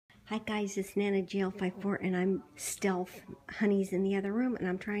Hi guys, it's Nana GL54 and I'm Stealth. Honey's in the other room and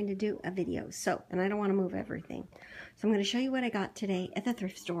I'm trying to do a video. And I don't want to move everything. So I'm going to show you what I got today at the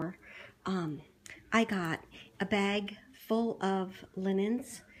thrift store. I got a bag full of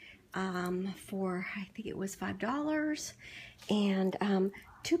linens for, I think it was $5. And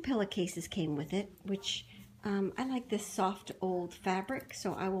 2 pillowcases came with it, which I like this soft old fabric.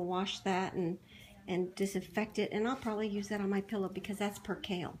 So I will wash that and disinfect it. And I'll probably use that on my pillow because that's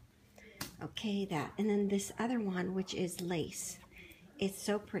percale. Okay, that. And then this other one, which is lace. It's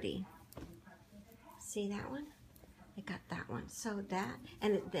so pretty. See that one? I got that one. So that,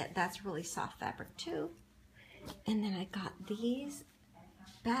 and that's really soft fabric too. And then I got these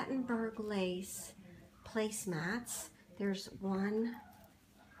Battenberg lace placemats. There's 1,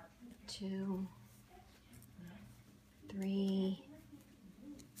 2, 3,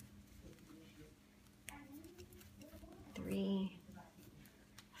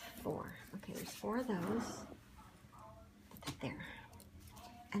 4. Okay, there's 4 of those. Put that there.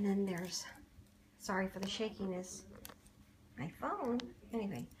 And then there's, sorry for the shakiness, my phone.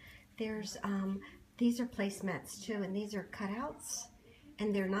 Anyway, there's, these are placemats too, and these are cutouts.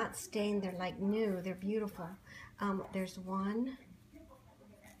 And they're not stained, they're like new, they're beautiful. There's 1,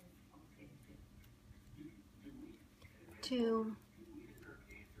 2,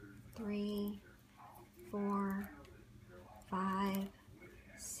 3, 4, 5,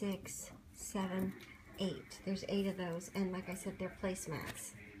 6, 7, 8. There's 8 of those, and like I said, they're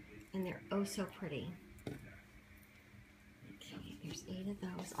placemats, and they're oh so pretty. Okay, there's 8 of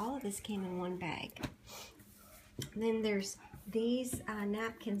those. All of this came in one bag. And then there's these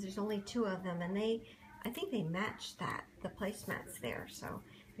napkins. There's only 2 of them, and I think they match the placemats there. So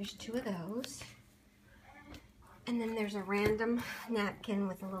there's 2 of those. And then there's a random napkin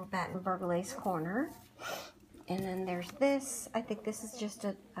with a little Battenberg lace corner. And then there's this. I think this is just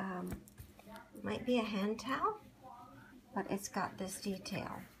a, might be a hand towel, but it's got this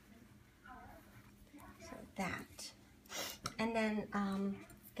detail. So that. And then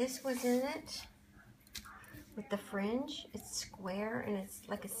this was in it with the fringe. It's square and it's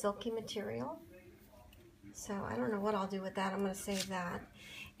like a silky material. So I don't know what I'll do with that. I'm going to save that.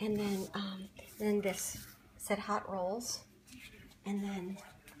 And then this said hot rolls. And then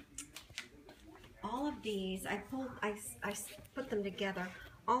all of these, I put them together.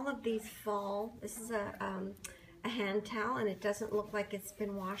 All of these fall. This is a hand towel, and it doesn't look like it's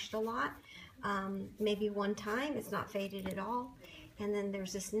been washed a lot. Maybe one time. It's not faded at all. And then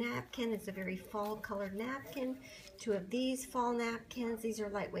there's this napkin. It's a very fall colored napkin. 2 of these fall napkins. These are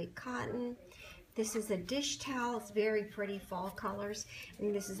lightweight cotton. This is a dish towel. It's very pretty fall colors.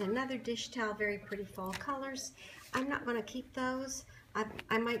 And this is another dish towel, very pretty fall colors. I'm not going to keep those.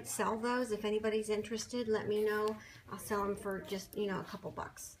 I might sell those. If anybody's interested, let me know. I'll sell them for just, a couple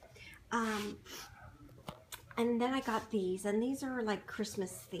bucks. And then I got these, and these are like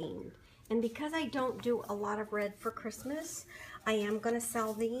Christmas themed. And because I don't do a lot of red for Christmas, I am going to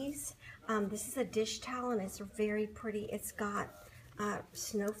sell these. This is a dish towel, and it's very pretty. It's got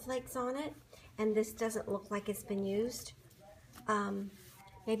snowflakes on it, and this doesn't look like it's been used.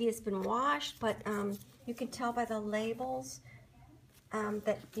 Maybe it's been washed, but you can tell by the labels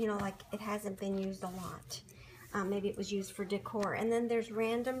that, like it hasn't been used a lot. Maybe it was used for decor. And then there's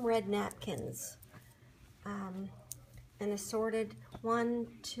random red napkins. An assorted 1,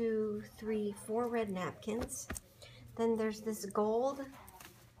 2, 3, 4 red napkins. Then there's this gold.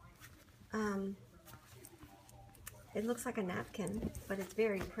 It looks like a napkin, but it's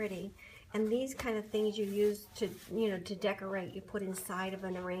very pretty. And these kind of things you use to, to decorate. You put inside of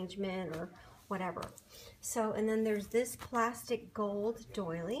an arrangement or whatever. So, and then there's this plastic gold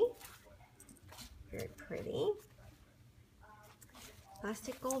doily. Very pretty.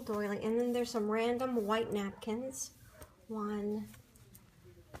 Plastic gold doily. And then there's some random white napkins. 1,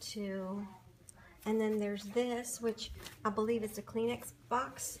 2, and then there's this, which I believe is a Kleenex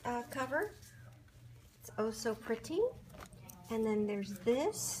box cover. It's oh so pretty. And then there's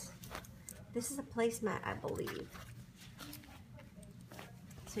this. This is a placemat, I believe.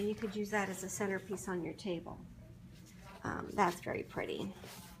 So you could use that as a centerpiece on your table. That's very pretty.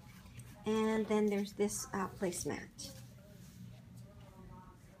 And then there's this placemat.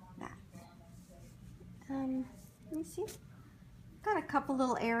 That. Let me see. Got a couple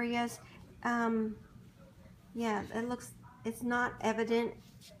little areas. Yeah, it's not evident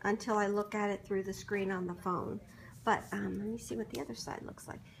until I look at it through the screen on the phone. But let me see what the other side looks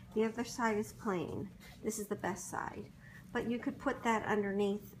like. The other side is plain. This is the best side. But you could put that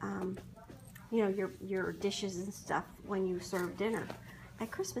underneath, your dishes and stuff when you serve dinner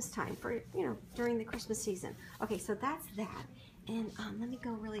at Christmas time for, during the Christmas season. Okay, so that's that. And let me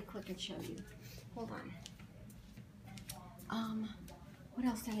go really quick and show you. Hold on. What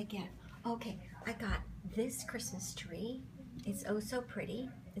else did I get? Okay, I got this Christmas tree. It's oh so pretty.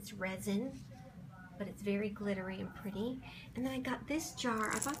 It's resin, but it's very glittery and pretty. And then I got this jar.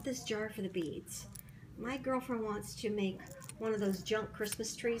 I bought this jar for the beads. My girlfriend wants to make one of those junk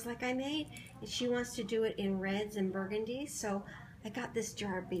Christmas trees like I made, and she wants to do it in reds and burgundies, so I got this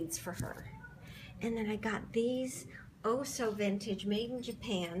jar of beads for her. And then I got these oh so vintage, made in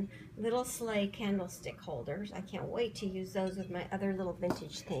Japan, little sleigh candlestick holders. I can't wait to use those with my other little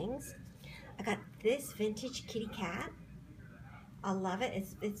vintage things. I got this vintage kitty cat. I love it.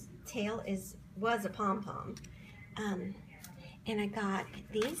 Its tail was a pom-pom. And I got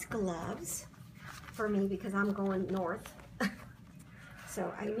these gloves for me because I'm going north.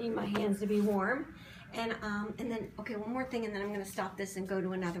 So I need my hands to be warm. And then, okay, one more thing, and then I'm going to stop this and go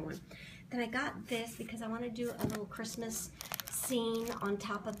to another one. Then I got this because I want to do a little Christmas scene on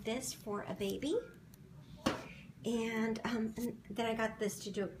top of this for a baby. And then I got this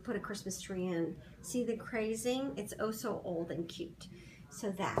to put a Christmas tree in. See the crazing? It's oh so old and cute.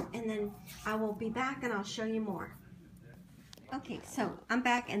 So that, and then I will be back and I'll show you more. Okay, so I'm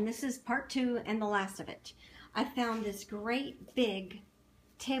back, and this is part 2 and the last of it. I found this great big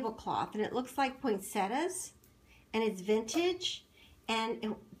tablecloth, and it looks like poinsettias, and it's vintage,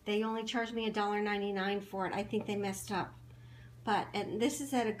 and they only charged me $1.99 for it. I think they messed up. And this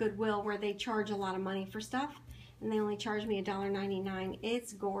is at a Goodwill where they charge a lot of money for stuff, and they only charged me $1.99.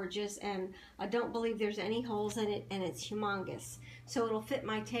 It's gorgeous, and I don't believe there's any holes in it, and it's humongous. So it'll fit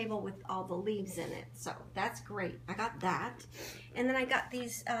my table with all the leaves in it. So that's great. I got that. And then I got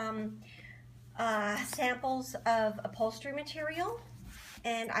these samples of upholstery material,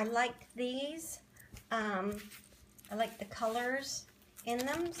 and I liked these. I like the colors in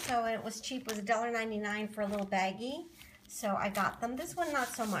them, so it was cheap. It was $1.99 for a little baggie, so I got them. This one not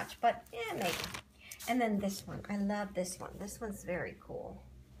so much, but yeah, maybe. And then this one, I love this one. This one's very cool.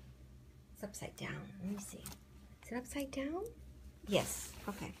 It's upside down. Let me see. Is it upside down? Yes.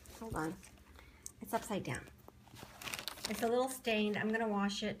 Okay, hold on. It's upside down. It's a little stained. I'm gonna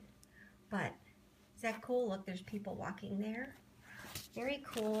wash it, but is that cool? Look, there's people walking there. Very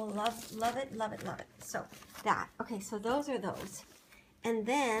cool. Love it, love it, love it. So that. Okay, so those are those. And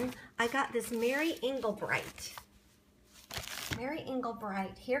then I got this Mary Englebright. Mary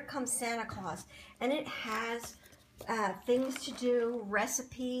Englebright, Here Comes Santa Claus. And it has things to do,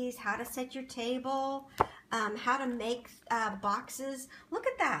 recipes, how to set your table, how to make boxes. Look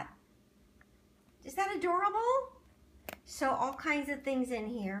at that. Is that adorable? So all kinds of things in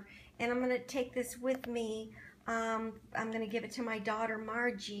here. And I'm going to take this with me. I'm going to give it to my daughter,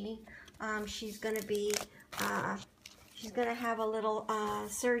 Margie. She's going to be, she's going to have a little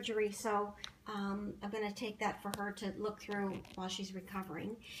surgery, so I'm going to take that for her to look through while she's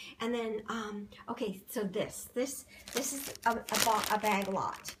recovering. And then, okay, so this is a bag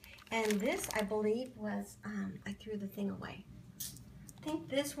lot. And this, I believe, was, I threw the thing away. I think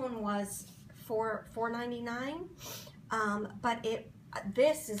this one was $4.99, but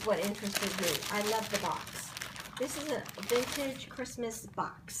this is what interested me. I love the box. This is a vintage Christmas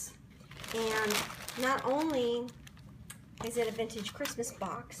box. And not only is it a vintage Christmas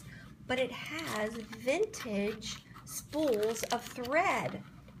box, but it has vintage spools of thread.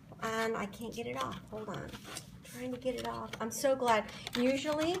 And I can't get it off. Hold on. I'm trying to get it off. I'm so glad.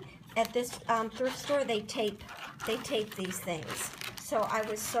 Usually at this thrift store, they tape these things. So I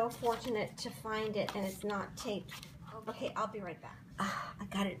was so fortunate to find it, and it's not taped. Okay, I'll be right back. I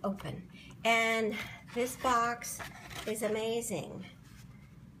got it open. And this box is amazing.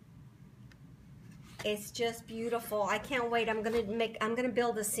 It's just beautiful. I can't wait. I'm gonna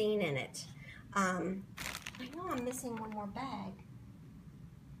build a scene in it. I know I'm missing one more bag.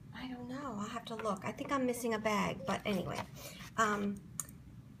 I don't know. I'll have to look. I think I'm missing a bag, but anyway.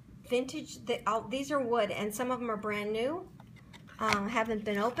 Vintage. These are wood, and some of them are brand new. Haven't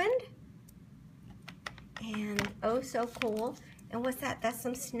been opened. And oh, so cool. And what's that? That's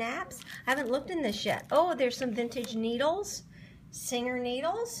some snaps. I haven't looked in this yet. Oh, there's some vintage needles. Singer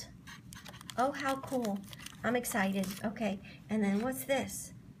needles. Oh, how cool. I'm excited. Okay, and then what's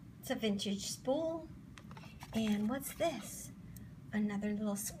this? It's a vintage spool. And what's this? Another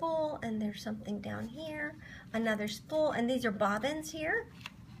little spool, and there's something down here. Another spool, and these are bobbins here.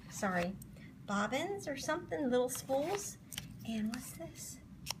 Sorry, bobbins or something, little spools. And what's this?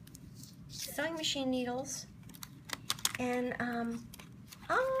 Sewing machine needles. And,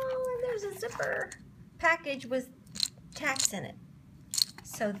 oh, and there's a zipper package with tacks in it.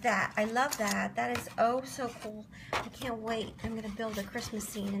 So that, I love that. That is oh so cool. I can't wait. I'm going to build a Christmas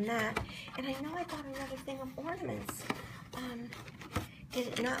scene in that. And I know I got another thing of ornaments. Did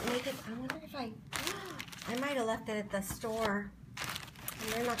it not make it? I wonder if I might have left it at the store.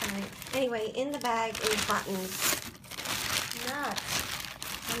 And they're not gonna. Anyway, in the bag is buttons. Nuts.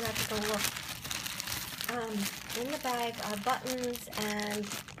 I'm gonna have to go look. In the bag are buttons and,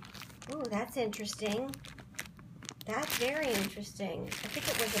 ooh, that's interesting. That's very interesting. I think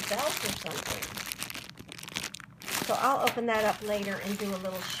it was a belt or something. So I'll open that up later and do a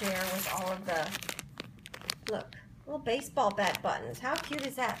little share with all of the, look, little baseball bat buttons. How cute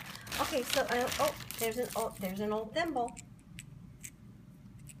is that? Okay, so, oh, there's an old thimble.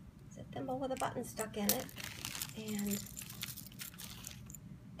 It's a thimble with a button stuck in it. And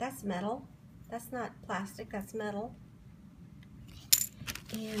that's metal. That's not plastic, that's metal.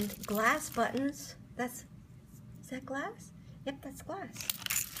 And glass buttons. Is that glass? Yep, that's glass.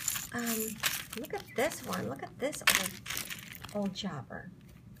 Look at this one. Look at this old jobber.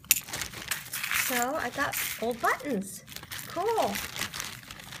 So I got old buttons. Cool.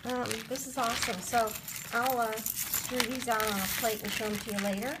 This is awesome. So I'll screw these out on a plate and show them to you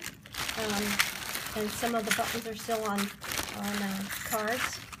later. And some of the buttons are still on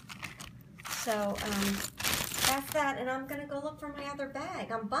cards. So, that's that, and I'm going to go look for my other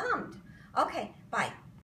bag. I'm bummed. Okay, bye.